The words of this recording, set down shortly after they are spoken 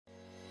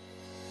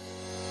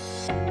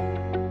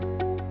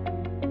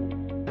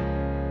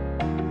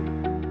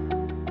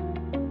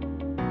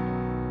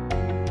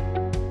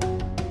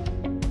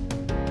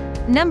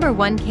Number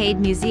 1. Cade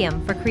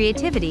Museum for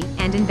Creativity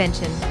and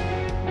Invention.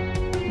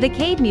 The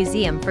Cade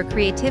Museum for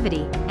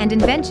Creativity and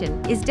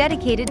Invention is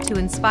dedicated to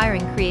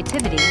inspiring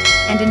creativity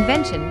and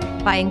invention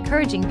by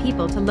encouraging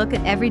people to look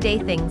at everyday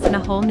things in a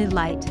whole new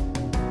light.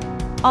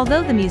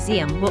 Although the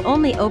museum will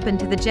only open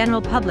to the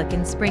general public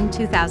in spring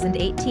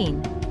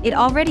 2018, it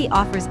already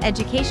offers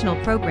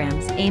educational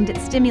programs aimed at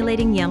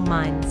stimulating young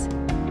minds.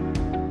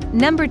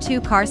 Number 2.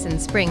 Carson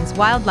Springs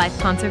Wildlife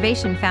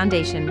Conservation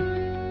Foundation.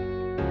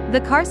 The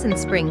Carson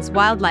Springs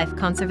Wildlife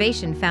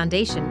Conservation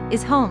Foundation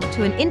is home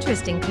to an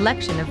interesting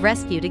collection of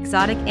rescued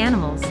exotic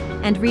animals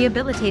and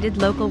rehabilitated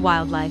local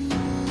wildlife.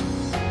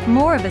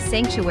 More of a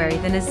sanctuary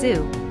than a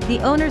zoo, the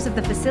owners of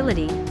the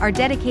facility are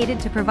dedicated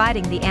to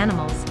providing the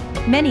animals,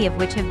 many of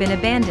which have been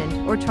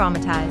abandoned or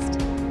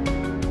traumatized.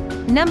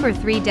 Number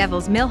 3.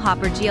 Devil's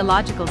Millhopper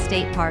Geological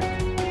State Park.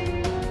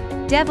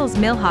 Devil's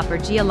Millhopper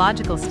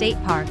Geological State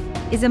Park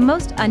is a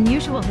most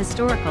unusual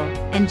historical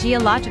and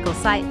geological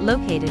site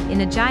located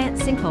in a giant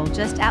sinkhole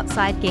just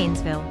outside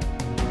Gainesville.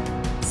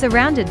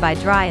 Surrounded by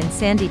dry and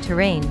sandy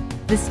terrain,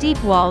 the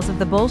steep walls of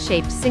the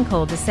bowl-shaped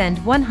sinkhole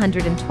descend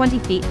 120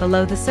 feet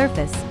below the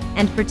surface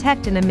and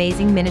protect an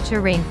amazing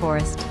miniature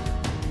rainforest.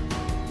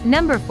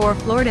 Number 4.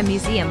 Florida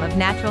Museum of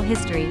Natural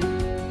History.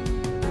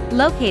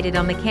 Located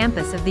on the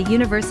campus of the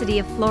University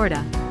of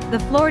Florida, the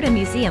Florida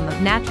Museum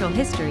of Natural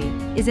History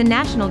is a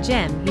national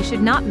gem you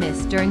should not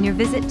miss during your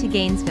visit to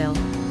Gainesville.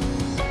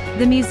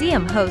 The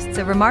museum hosts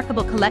a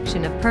remarkable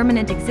collection of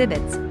permanent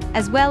exhibits,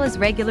 as well as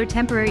regular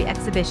temporary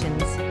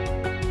exhibitions.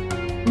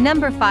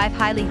 Number 5.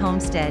 Hiley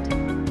Homestead.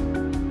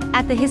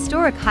 At the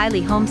historic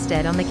Hiley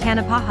Homestead on the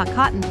Canapaha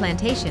cotton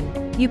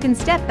plantation, you can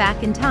step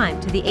back in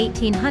time to the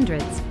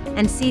 1800s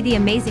and see the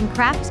amazing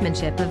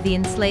craftsmanship of the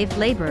enslaved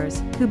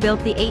laborers who built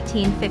the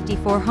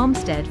 1854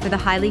 homestead for the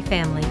Hiley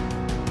family.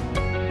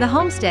 The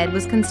homestead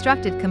was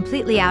constructed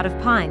completely out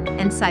of pine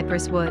and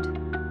cypress wood.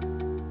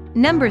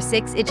 Number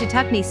 6.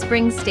 Ichetucknee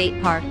Springs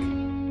State Park.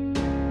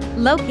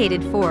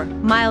 Located 4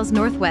 miles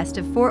northwest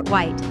of Fort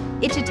White,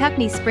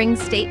 Ichetucknee Springs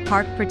State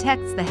Park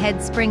protects the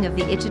head spring of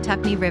the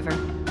Ichetucknee River.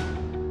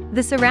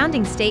 The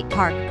surrounding state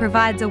park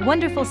provides a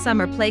wonderful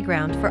summer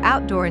playground for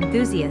outdoor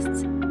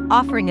enthusiasts,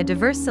 offering a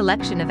diverse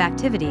selection of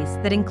activities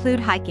that include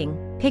hiking,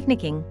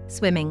 picnicking,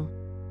 swimming.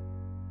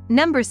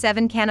 Number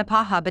 7.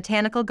 Canapaha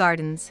Botanical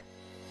Gardens.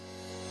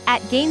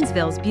 At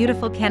Gainesville's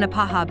beautiful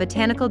Canapaha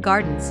Botanical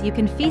Gardens, you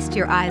can feast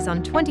your eyes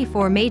on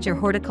 24 major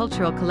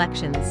horticultural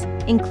collections,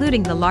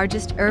 including the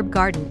largest herb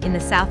garden in the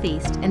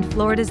Southeast and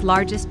Florida's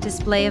largest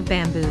display of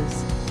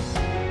bamboos.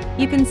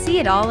 You can see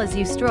it all as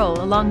you stroll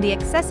along the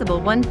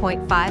accessible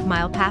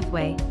 1.5-mile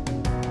pathway.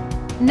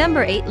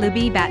 Number 8.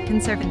 Luby Bat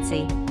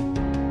Conservancy.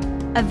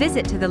 A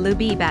visit to the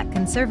Luby Bat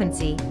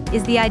Conservancy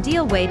is the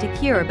ideal way to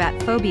cure bat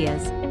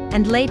phobias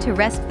and lay to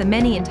rest the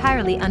many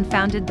entirely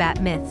unfounded bat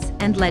myths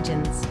and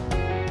legends.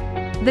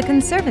 The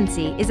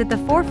Conservancy is at the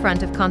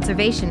forefront of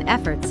conservation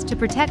efforts to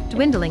protect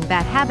dwindling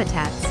bat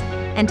habitats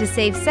and to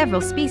save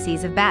several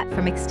species of bat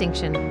from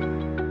extinction.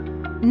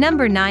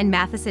 Number 9.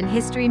 Matheson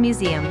History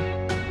Museum.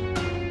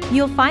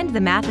 You'll find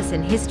the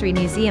Matheson History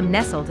Museum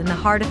nestled in the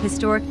heart of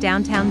historic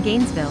downtown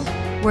Gainesville,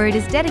 where it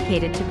is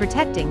dedicated to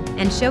protecting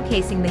and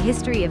showcasing the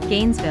history of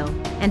Gainesville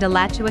and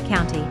Alachua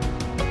County.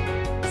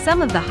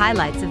 Some of the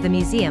highlights of the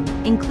museum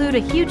include a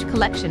huge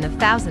collection of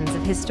thousands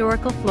of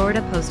historical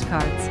Florida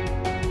postcards.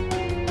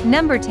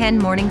 Number 10.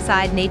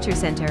 Morningside Nature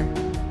Center.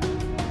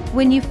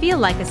 When you feel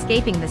like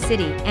escaping the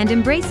city and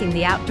embracing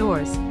the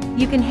outdoors,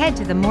 you can head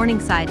to the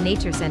Morningside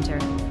Nature Center,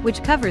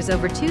 which covers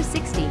over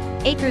 260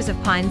 acres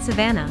of pine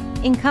savanna,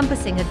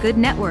 encompassing a good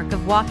network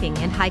of walking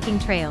and hiking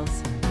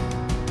trails.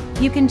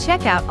 You can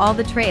check out all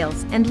the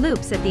trails and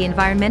loops at the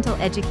Environmental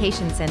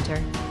Education Center.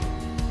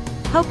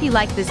 Hope you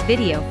liked this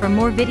video. For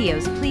more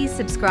videos, please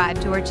subscribe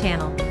to our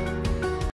channel.